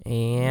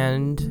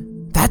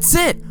And that's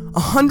it!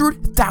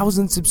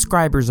 100,000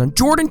 subscribers on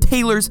Jordan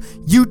Taylor's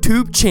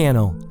YouTube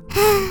channel.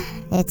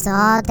 It's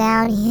all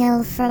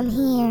downhill from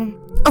here.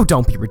 Oh,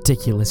 don't be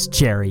ridiculous,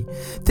 Jerry.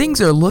 Things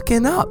are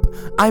looking up.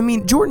 I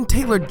mean, Jordan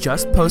Taylor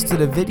just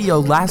posted a video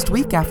last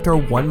week after a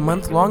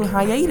 1-month-long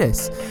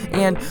hiatus.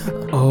 And,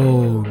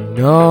 oh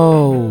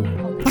no.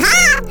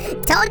 Ha!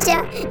 Told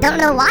ya. Don't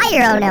know why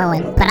you're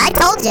oh-knowing, but I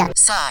told ya.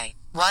 Sigh,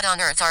 what on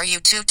earth are you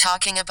two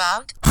talking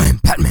about? I'm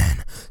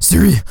Batman.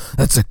 Siri,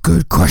 that's a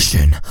good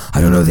question.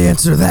 I don't know the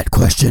answer to that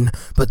question,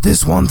 but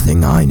this one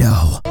thing I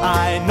know.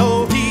 I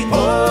know he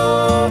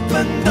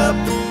opened up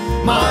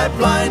my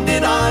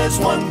blinded eyes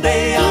one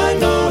day. I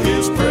know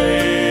his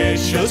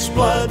precious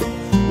blood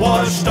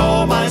washed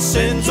all my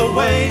sins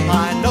away.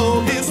 I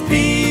know his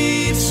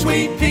peace,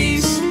 sweet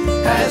peace,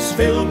 has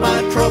filled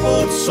my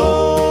troubled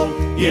soul.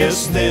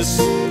 Yes, this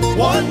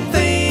one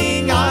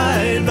thing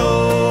I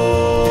know.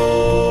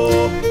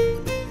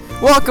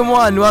 Welcome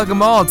one,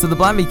 welcome all to the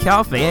Blimey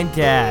Cow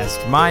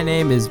Fancast. My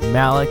name is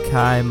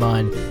Malachi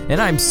Munn,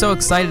 and I'm so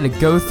excited to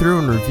go through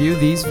and review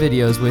these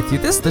videos with you.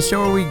 This is the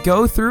show where we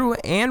go through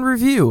and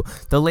review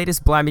the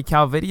latest Blimey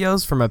Cow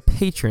videos from a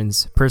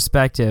patron's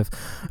perspective.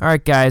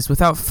 Alright guys,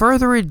 without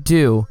further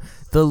ado,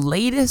 the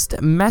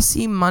latest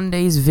Messy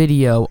Mondays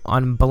video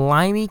on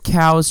Blimey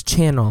Cow's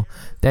channel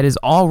that is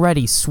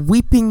already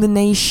sweeping the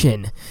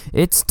nation.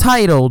 It's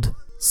titled,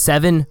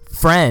 7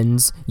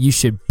 Friends You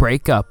Should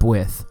Break Up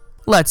With.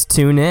 Let's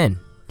tune in,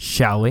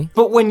 shall we?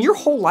 But when your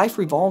whole life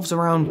revolves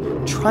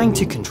around trying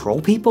to control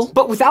people,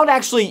 but without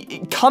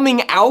actually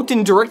coming out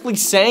and directly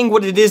saying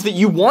what it is that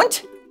you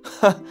want?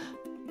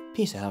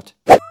 Peace out.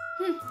 The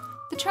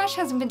trash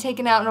hasn't been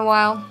taken out in a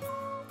while.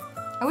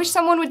 I wish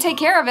someone would take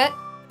care of it.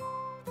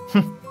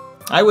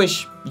 I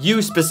wish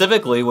you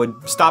specifically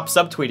would stop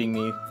subtweeting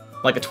me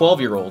like a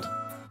 12-year-old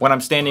when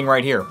I'm standing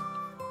right here.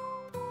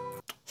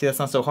 See, that's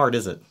not so hard,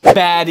 is it?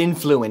 Bad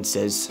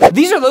influences.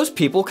 These are those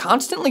people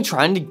constantly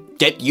trying to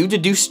get you to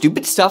do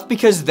stupid stuff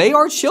because they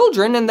are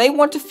children and they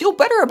want to feel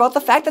better about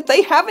the fact that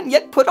they haven't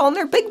yet put on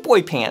their big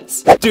boy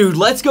pants. Dude,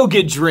 let's go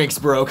get drinks,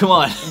 bro. Come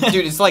on.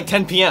 Dude, it's like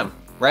 10 p.m.,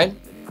 right?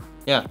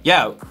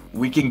 Yeah,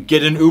 we can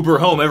get an Uber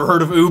home. Ever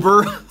heard of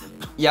Uber?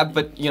 Yeah,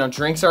 but, you know,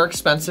 drinks are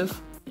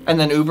expensive. And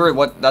then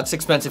Uber, that's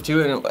expensive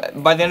too.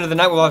 And by the end of the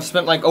night, we'll have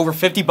spent like over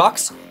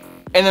 $50.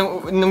 And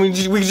then we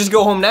just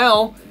go home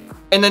now.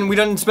 And then we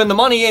don't spend the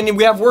money, and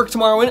we have work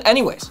tomorrow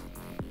anyways.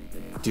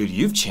 Dude,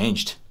 you've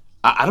changed.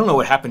 I don't know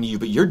what happened to you,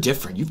 but you're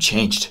different. You've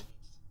changed.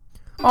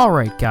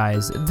 Alright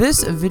guys,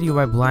 this video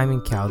by Blimey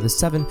Cow, the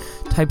 7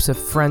 types of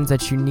friends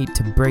that you need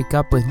to break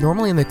up with.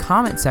 Normally in the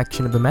comment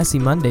section of the Messy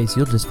Mondays,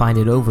 you'll just find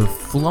it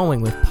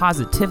overflowing with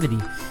positivity.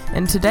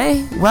 And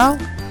today, well,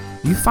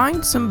 you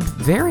find some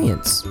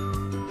variants.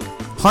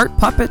 Heart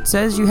Puppet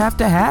says you have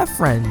to have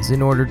friends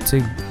in order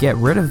to get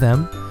rid of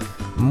them.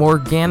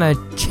 Morgana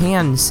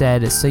Chan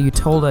said, so you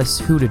told us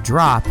who to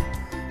drop,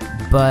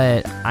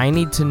 but I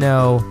need to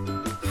know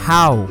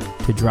how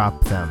to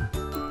drop them.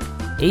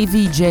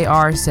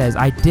 AVJR says,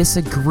 I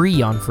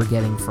disagree on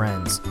forgetting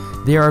friends.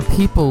 There are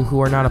people who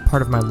are not a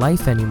part of my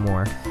life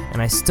anymore,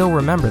 and I still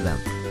remember them.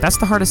 That's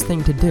the hardest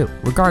thing to do.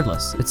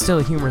 Regardless, it's still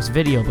a humorous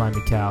video,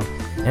 Blimey Cow,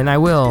 and I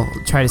will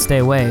try to stay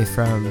away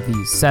from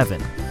these 7.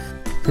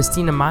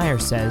 Christina Meyer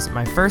says,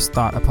 my first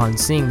thought upon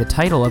seeing the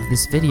title of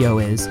this video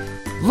is,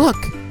 look!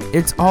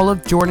 It's all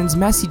of Jordan's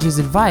messages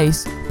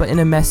advice, but in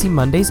a Messy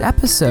Mondays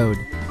episode.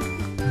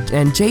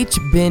 And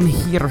JH Ben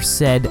here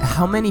said,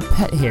 how many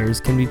pet hairs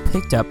can be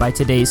picked up by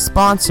today's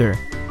sponsor?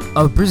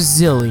 A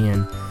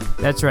Brazilian.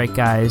 That's right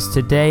guys,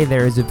 today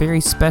there is a very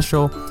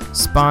special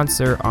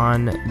sponsor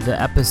on the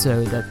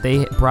episode that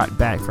they brought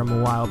back from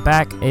a while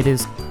back. It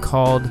is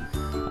called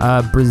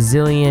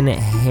Brazilian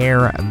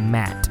Hair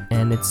Mat,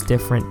 and it's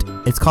different.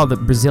 It's called the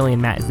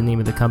Brazilian Mat is the name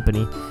of the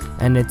company,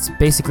 and it's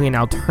basically an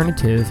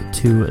alternative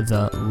to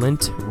the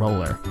lint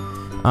roller.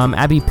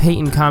 Abby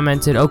Payton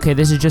commented, okay,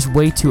 this is just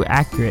way too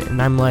accurate,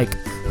 and I'm like,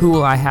 who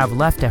will I have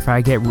left after I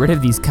get rid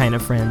of these kind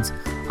of friends?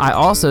 I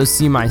also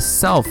see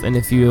myself in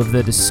a few of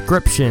the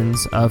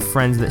descriptions of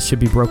friends that should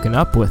be broken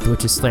up with,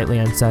 which is slightly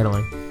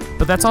unsettling.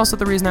 But that's also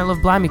the reason I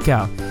love Blimey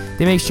Cow.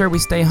 They make sure we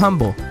stay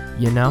humble,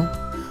 you know?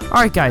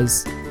 Alright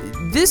guys,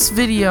 this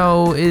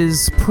video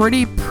is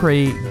pretty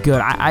good.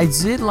 I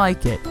did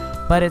like it,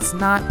 but it's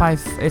not my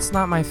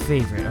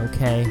favorite,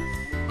 okay?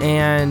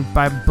 And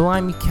by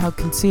Blimey Cow,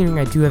 considering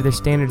I do have their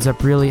standards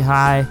up really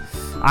high,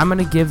 I'm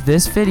gonna give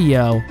this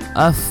video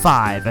a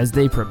 5 as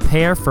they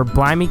prepare for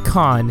Blimey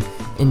Con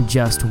in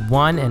just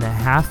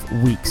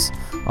 1.5 weeks.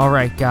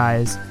 Alright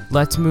guys,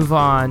 let's move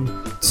on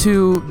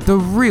to the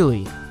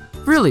really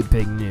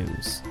big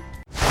news.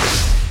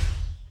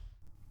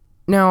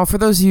 Now, for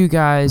those of you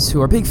guys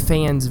who are big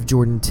fans of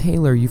Jordan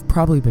Taylor, you've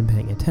probably been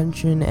paying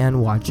attention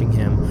and watching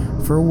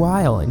him for a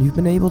while, and you've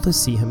been able to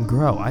see him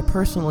grow. I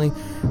personally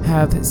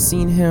have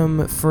seen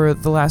him for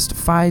the last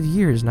 5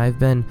 years, and I've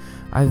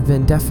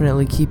been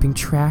definitely keeping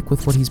track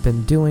with what he's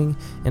been doing,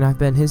 and I've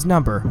been his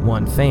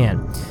 #1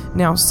 fan.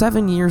 Now,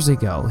 7 years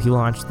ago, he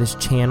launched this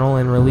channel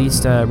and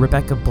released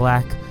Rebecca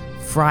Black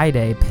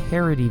Friday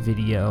parody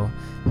video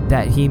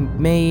that he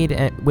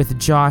made with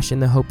Josh in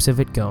the hopes of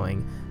it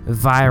going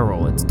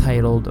viral. It's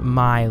titled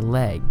My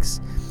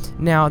Legs.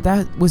 Now,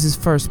 that was his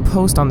first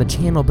post on the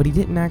channel, but he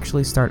didn't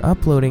actually start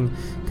uploading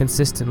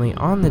consistently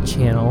on the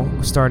channel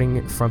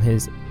starting from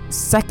his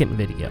second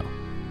video,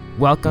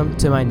 Welcome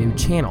to My New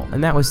Channel,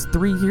 and that was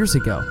 3 years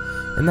ago.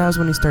 And that was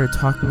when he started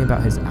talking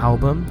about his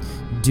album,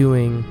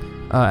 doing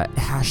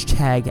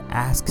hashtag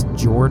Ask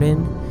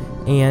Jordan,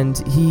 and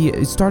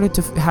he started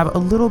to have a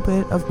little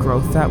bit of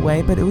growth that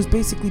way, but it was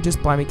basically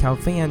just Blimey Cow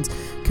fans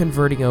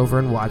converting over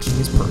and watching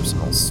his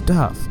personal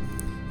stuff.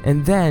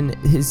 And then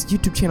his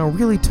YouTube channel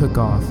really took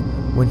off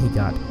when he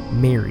got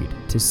married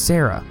to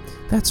Sarah.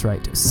 That's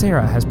right,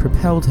 Sarah has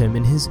propelled him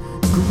in his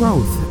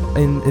growth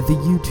in the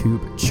YouTube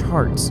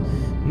charts.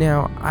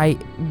 Now, I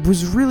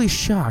was really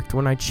shocked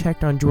when I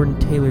checked on Jordan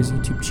Taylor's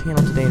YouTube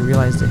channel today and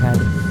realized it had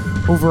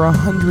over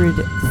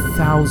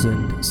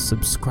 100,000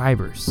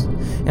 subscribers.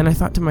 And I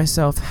thought to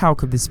myself, how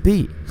could this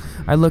be?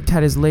 I looked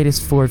at his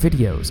latest 4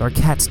 videos. Our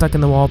Cat Stuck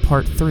in the Wall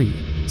Part 3,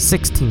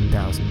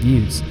 16,000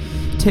 views.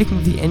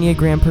 Taking the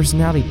Enneagram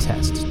Personality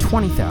Test,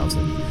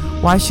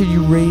 20,000. Why Should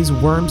You Raise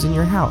Worms in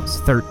Your House,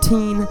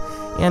 13.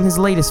 And his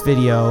latest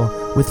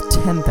video with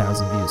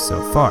 10,000 views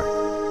so far.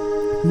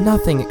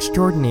 Nothing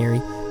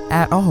extraordinary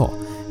at all.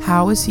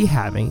 How is he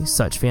having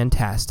such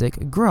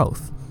fantastic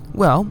growth?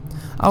 Well,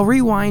 I'll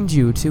rewind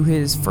you to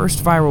his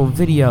first viral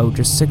video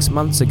just 6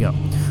 months ago,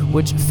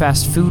 which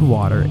fast food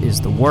water is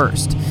the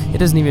worst. It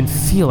doesn't even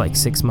feel like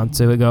 6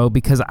 months ago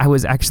because I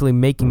was actually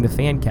making the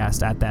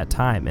Fancast at that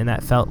time, and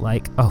that felt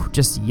like, oh,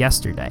 just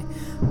yesterday.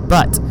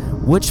 But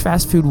which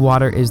fast food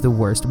water is the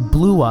worst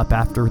blew up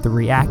after the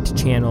React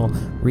channel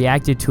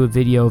reacted to a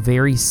video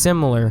very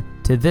similar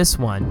to this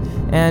one,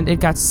 and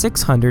it got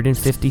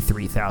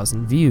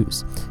 653,000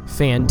 views.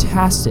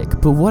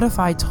 Fantastic, but what if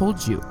I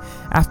told you,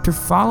 after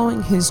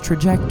following his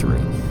trajectory,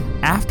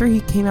 after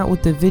he came out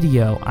with the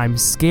video, I'm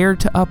scared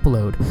to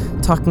upload,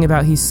 talking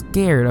about he's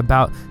scared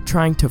about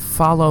trying to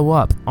follow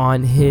up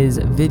on his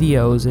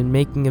videos and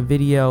making a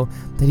video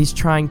that he's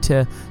trying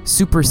to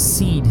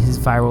supersede his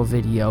viral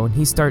video, and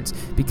he starts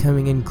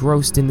becoming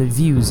engrossed in the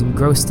views,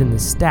 engrossed in the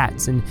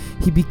stats, and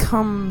he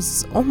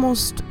becomes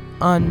almost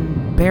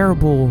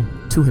unbearable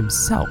to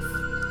himself.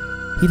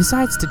 He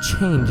decides to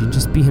change and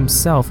just be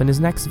himself. In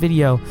his next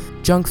video,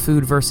 Junk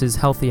Food versus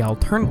Healthy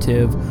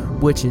Alternative,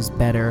 which is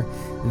better,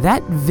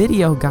 that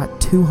video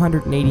got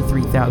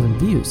 283,000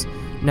 views.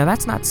 Now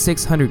that's not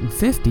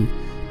 650,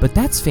 but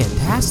that's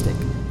fantastic.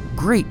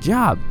 Great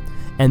job.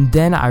 And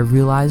then I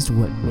realized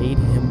what made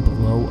him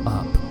blow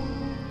up.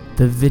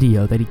 The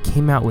video that he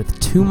came out with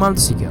 2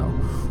 months ago,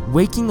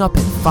 waking up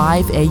at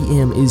 5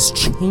 a.m. is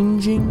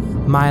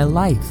changing my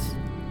life.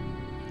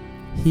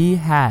 He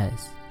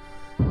has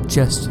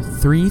just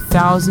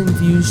 3,000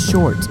 views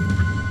short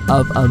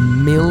of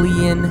 1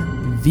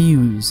 million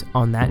views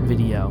on that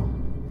video.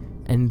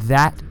 And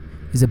that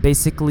is a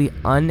basically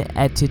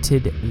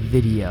unedited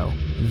video.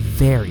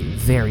 Very,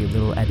 very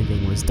little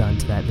editing was done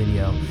to that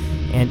video.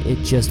 And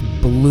it just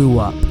blew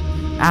up.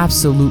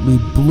 Absolutely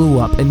blew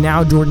up. And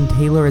now Jordan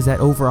Taylor is at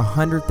over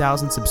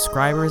 100,000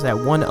 subscribers at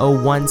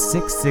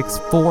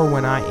 101,664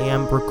 when I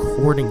am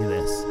recording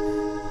this.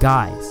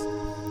 Guys,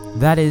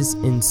 that is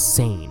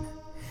insane.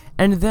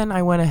 And then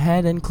I went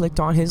ahead and clicked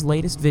on his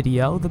latest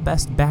video, the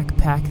best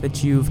backpack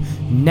that you've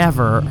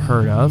never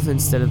heard of,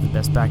 instead of the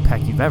best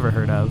backpack you've ever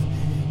heard of.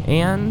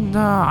 And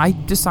I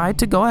decided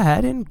to go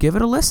ahead and give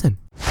it a listen.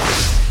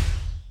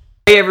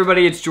 Hey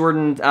everybody, it's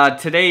Jordan.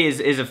 Today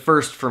is a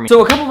first for me. So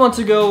a couple months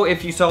ago,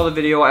 if you saw the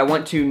video, I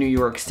went to New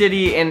York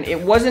City, and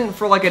it wasn't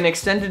for like an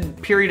extended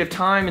period of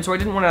time, and so I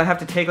didn't want to have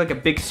to take like a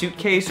big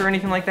suitcase or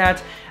anything like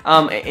that.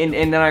 And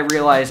then I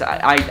realized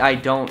I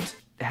don't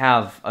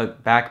have a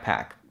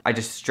backpack. I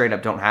just straight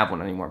up don't have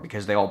one anymore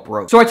because they all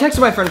broke. So I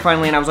texted my friend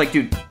finally and I was like,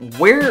 dude,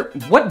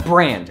 what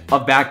brand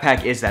of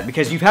backpack is that?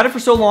 Because you've had it for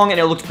so long and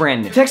it looks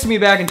brand new. He texted me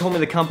back and told me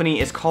the company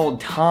is called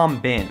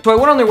Tom Bihn. So I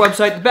went on their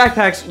website, the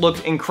backpacks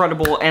looked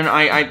incredible, and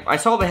I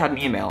saw they had an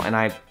email, and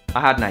I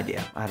had an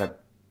idea. I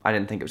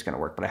didn't think it was gonna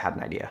work, but I had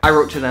an idea. I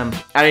wrote to them.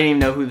 I didn't even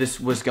know who this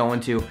was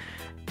going to,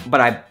 but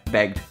I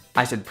begged.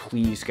 I said,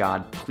 please,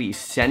 God, please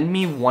send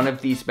me one of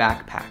these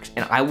backpacks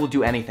and I will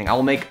do anything. I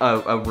will make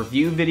a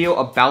review video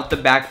about the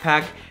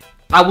backpack.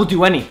 I will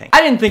do anything.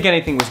 I didn't think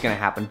anything was gonna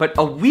happen, but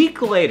a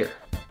week later,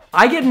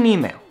 I get an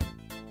email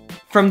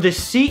from the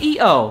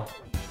CEO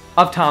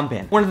of Tom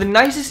Bihn. One of the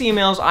nicest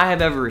emails I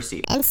have ever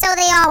received. And so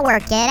they all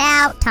work it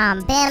out.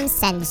 Tom Bihn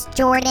sends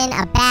Jordan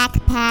a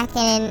backpack,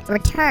 and in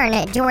return,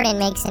 Jordan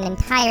makes an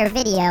entire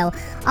video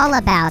all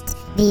about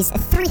these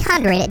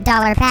 $300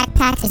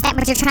 backpacks. Is that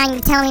what you're trying to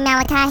tell me,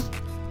 Malachi?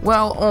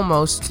 Well,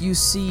 almost. You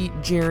see,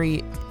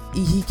 Jerry,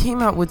 he came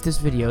out with this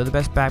video, the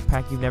best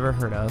backpack you've never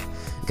heard of.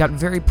 Got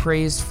very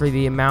praised for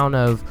the amount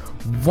of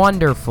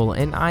wonderful,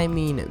 and I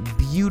mean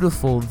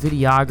beautiful,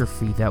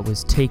 videography that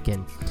was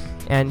taken.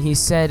 And he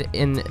said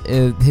in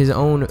his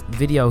own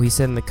video, he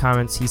said in the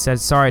comments, he said,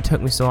 sorry it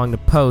took me so long to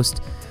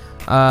post,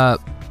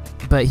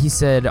 But he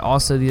said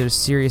also these are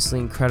seriously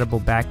incredible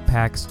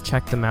backpacks.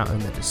 Check them out in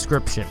the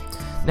description.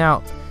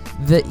 Now,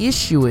 the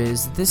issue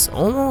is this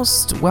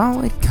almost,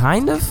 well, it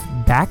kind of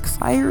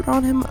backfired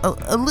on him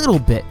a little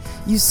bit.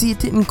 You see, it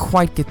didn't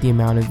quite get the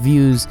amount of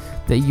views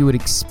that you would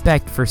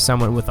expect for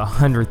someone with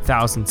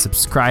 100,000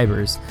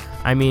 subscribers.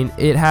 I mean,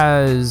 it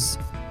has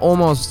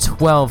almost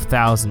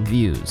 12,000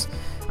 views.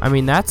 I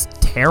mean, that's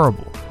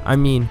terrible. I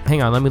mean,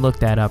 hang on, let me look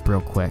that up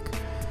real quick.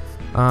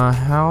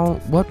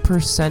 What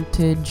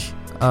percentage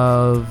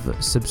of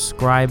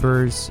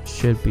subscribers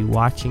should be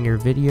watching your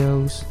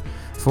videos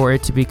for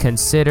it to be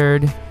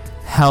considered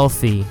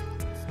healthy?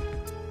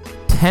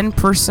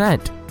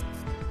 10%.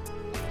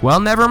 Well,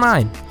 never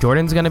mind.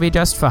 Jordan's gonna be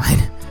just fine.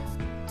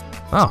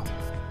 Oh,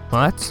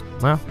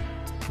 well,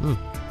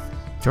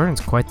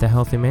 Jordan's quite the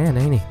healthy man,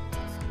 ain't he?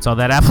 It's all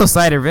that apple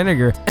cider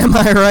vinegar. Am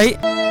I right?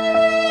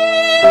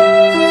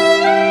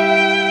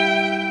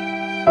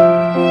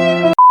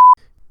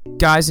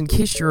 Guys, in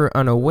case you're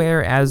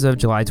unaware, as of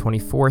July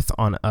 24th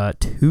on a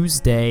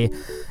Tuesday,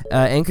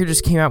 Anchor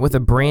just came out with a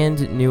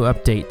brand new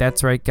update.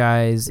 That's right,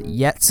 guys,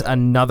 yet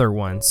another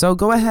one. So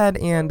go ahead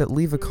and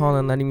leave a call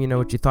and letting me know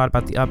what you thought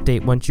about the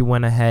update once you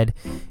went ahead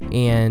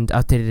and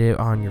updated it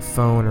on your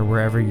phone or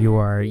wherever you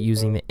are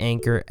using the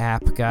Anchor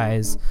app,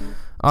 guys.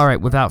 All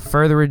right, without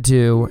further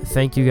ado,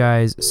 thank you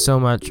guys so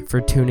much for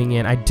tuning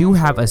in. I do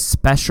have a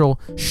special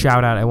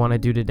shout out I want to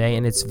do today,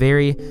 and it's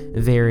very,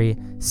 very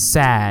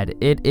sad.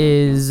 It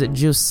is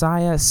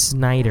Josiah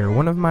Snyder,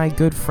 one of my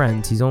good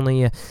friends. He's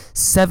only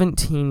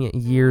 17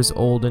 years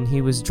old, and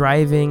he was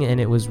driving,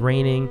 and it was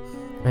raining,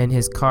 and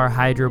his car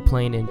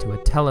hydroplaned into a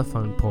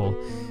telephone pole.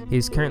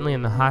 He's currently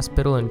in the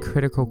hospital in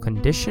critical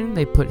condition.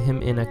 They put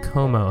him in a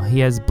coma. He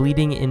has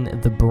bleeding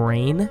in the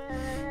brain.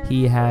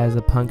 He has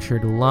a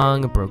punctured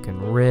lung, broken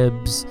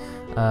ribs,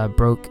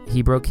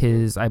 he broke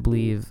his, I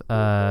believe,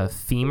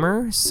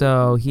 femur,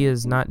 so he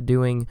is not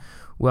doing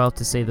well,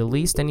 to say the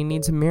least, and he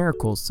needs a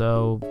miracle.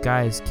 So,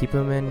 guys, keep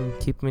him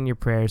in your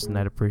prayers, and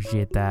I'd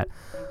appreciate that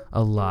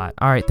a lot.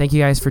 All right, thank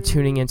you guys for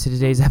tuning in to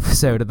today's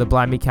episode of the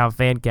Blind Me Cow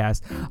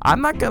Fancast.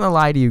 I'm not gonna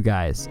lie to you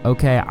guys,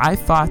 okay? I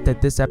thought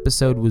that this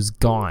episode was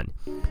gone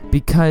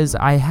because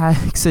I had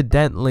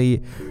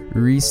accidentally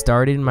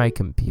restarted my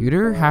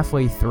computer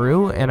halfway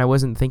through, and I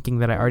wasn't thinking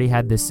that I already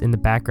had this in the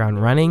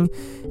background running,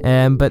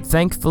 but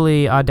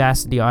thankfully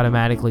Audacity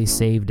automatically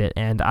saved it,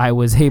 and I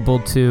was able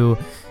to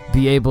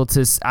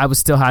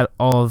still had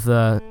all of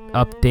the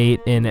update,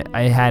 and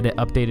I had it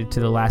updated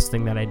to the last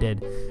thing that I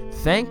did.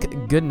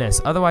 Thank goodness.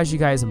 Otherwise, you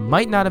guys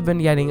might not have been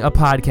getting a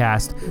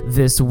podcast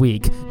this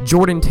week.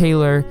 Jordan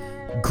Taylor,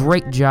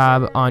 great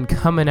job on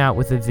coming out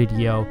with a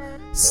video.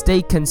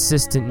 Stay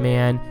consistent,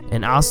 man,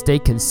 and I'll stay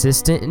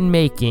consistent in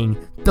making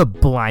the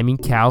Blind Me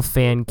Cow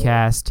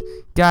Fancast.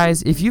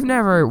 Guys, if you've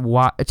never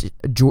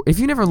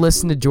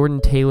listened to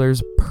Jordan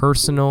Taylor's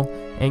personal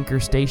Anchor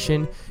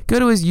station, go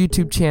to his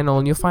YouTube channel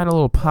and you'll find a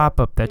little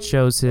pop-up that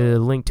shows a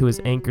link to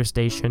his Anchor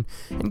station,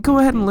 and go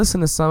ahead and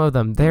listen to some of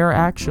them. They are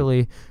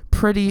actually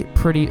pretty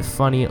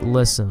funny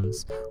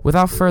listens.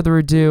 Without further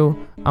ado,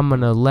 I'm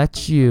gonna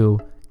let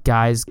you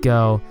guys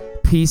go.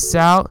 Peace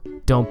out,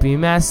 don't be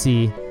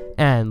messy,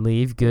 and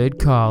leave good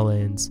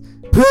call-ins.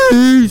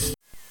 Peace!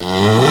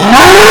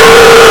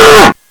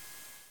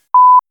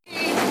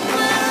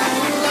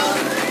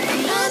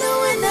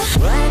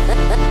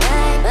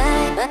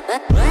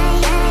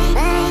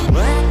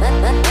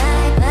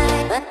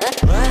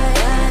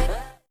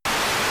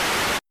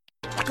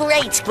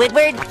 Great,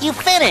 Squidward, you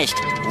finished.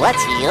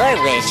 What's your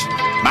wish?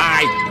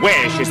 My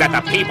wish is that the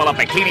people of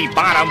Bikini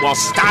Bottom will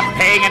stop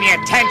paying any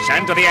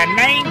attention to the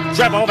inane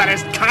dribble that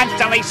is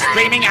constantly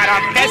streaming out of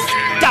this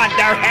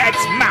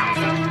dunderhead's mouth.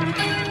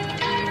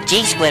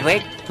 Gee,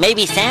 Squidward,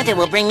 maybe Santa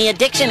will bring me a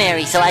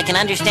dictionary so I can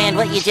understand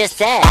what you just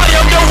said. I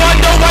am the one,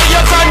 the way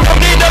your son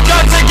don't need a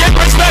gun to get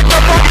respect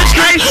from the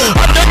street.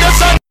 Under the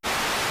sun.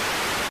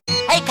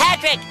 Hey,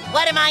 Patrick,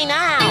 what am I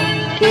now?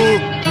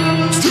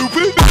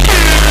 Stupid.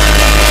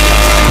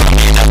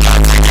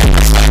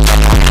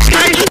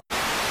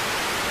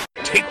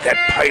 Take that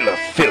pile of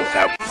filth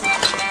out.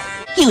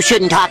 You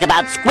shouldn't talk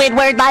about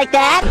Squidward like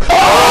that.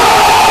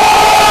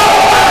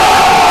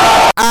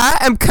 I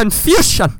am Confucian.